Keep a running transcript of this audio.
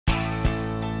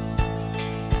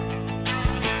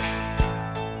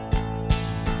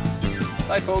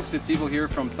Hi folks, it's Evil here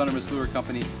from Thundermist Lure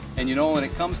Company, and you know, when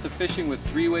it comes to fishing with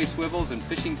three-way swivels and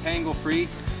fishing tangle free,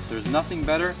 there's nothing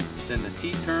better than the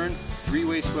T-turn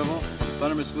three-way swivel from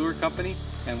Thundermist Lure Company.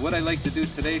 And what I'd like to do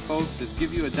today, folks, is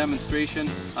give you a demonstration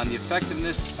on the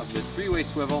effectiveness of this three-way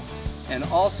swivel and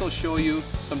also show you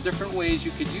some different ways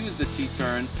you could use the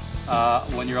T-turn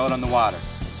when you're out on the water.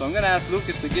 So I'm going to ask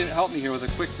Lucas to help me here with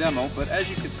a quick demo, but as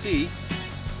you can see,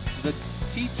 the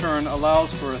T-turn allows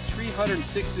for a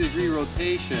 360-degree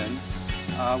rotation,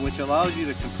 which allows you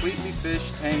to completely fish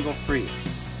tangle free.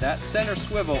 That center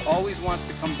swivel always wants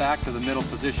to come back to the middle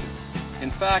position. In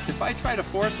fact, if I try to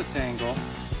force a tangle,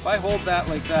 if I hold that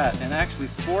like that and actually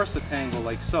force a tangle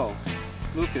like so,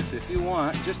 Lucas, if you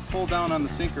want, just pull down on the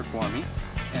sinker for me,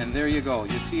 and there you go.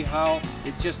 You see how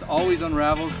it just always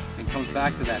unravels and comes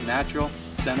back to that natural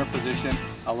center position,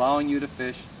 allowing you to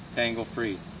fish tangle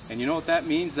free. And you know what that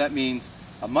means? That means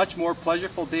a much more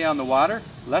pleasurable day on the water,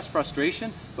 less frustration,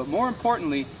 but more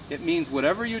importantly, it means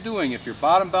whatever you're doing, if you're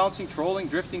bottom bouncing, trolling,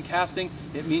 drifting, casting,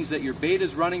 it means that your bait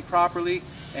is running properly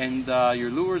and your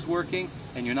lure is working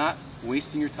and you're not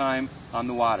wasting your time on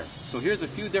the water. So here's a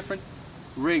few different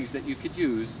rigs that you could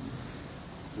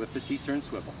use with the T-turn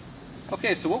swivel.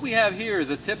 Okay, so what we have here is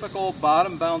a typical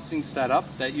bottom bouncing setup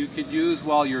that you could use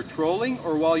while you're trolling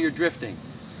or while you're drifting.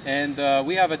 And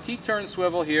we have a T-turn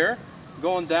swivel here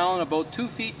going down about 2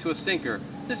 feet to a sinker.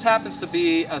 This happens to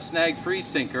be a snag-free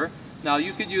sinker. Now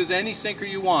you could use any sinker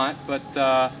you want, but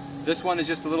this one is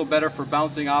just a little better for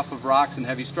bouncing off of rocks and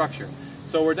heavy structure.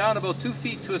 So we're down about 2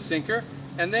 feet to a sinker,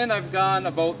 and then I've gone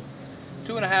about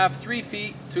 2.5, 3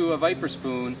 feet to a viper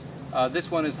spoon. This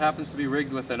one happens to be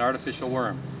rigged with an artificial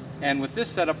worm. And with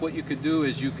this setup, what you could do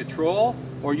is you could troll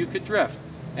or you could drift.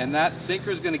 And that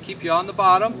sinker is going to keep you on the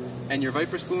bottom, and your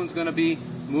viper spoon is going to be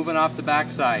moving off the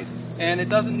backside. And it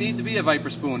doesn't need to be a viper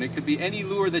spoon. It could be any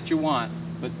lure that you want.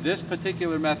 But this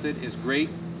particular method is great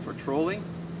for trolling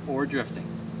or drifting.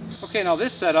 Okay, now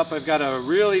this setup, I've got a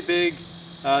really big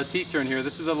T-turn here.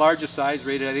 This is the largest size,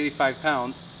 rated at 85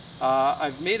 pounds.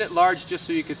 I've made it large just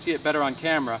so you could see it better on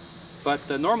camera. But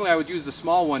normally I would use the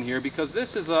small one here because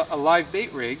this is a live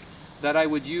bait rig that I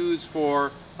would use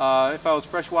for if I was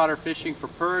freshwater fishing for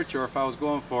perch, or if I was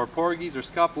going for porgies or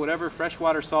scup, whatever,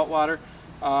 freshwater, saltwater.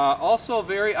 Also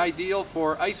very ideal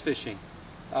for ice fishing.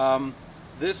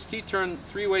 This T-turn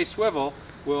three-way swivel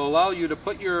will allow you to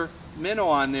put your minnow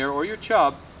on there or your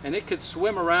chub, and it could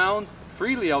swim around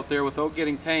freely out there without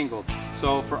getting tangled.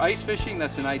 So for ice fishing,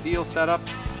 that's an ideal setup,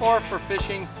 or for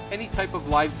fishing, any type of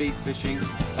live bait fishing,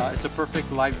 it's a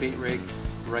perfect live bait rig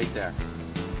right there.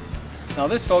 Now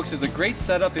this, folks, is a great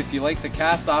setup if you like to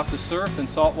cast off the surf in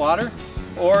salt water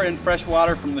or in fresh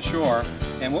water from the shore.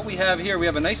 And what we have here, we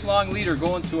have a nice long leader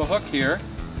going to a hook here.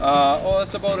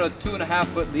 It's about a 2.5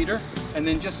 foot leader, and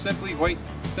then just simply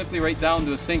right down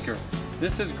to a sinker.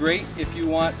 This is great if you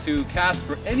want to cast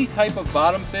for any type of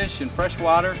bottom fish in fresh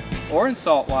water or in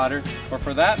salt water, or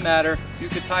for that matter, you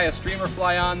could tie a streamer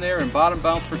fly on there and bottom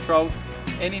bounce for trout.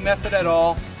 Any method at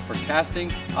all for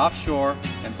casting offshore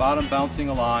and bottom bouncing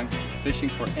along, fishing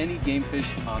for any game fish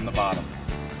on the bottom.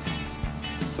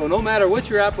 So no matter what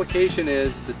your application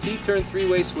is, the T-turn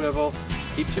three-way swivel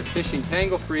keeps you fishing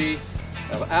tangle free,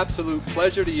 an absolute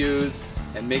pleasure to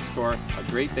use, and makes for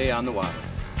a great day on the water.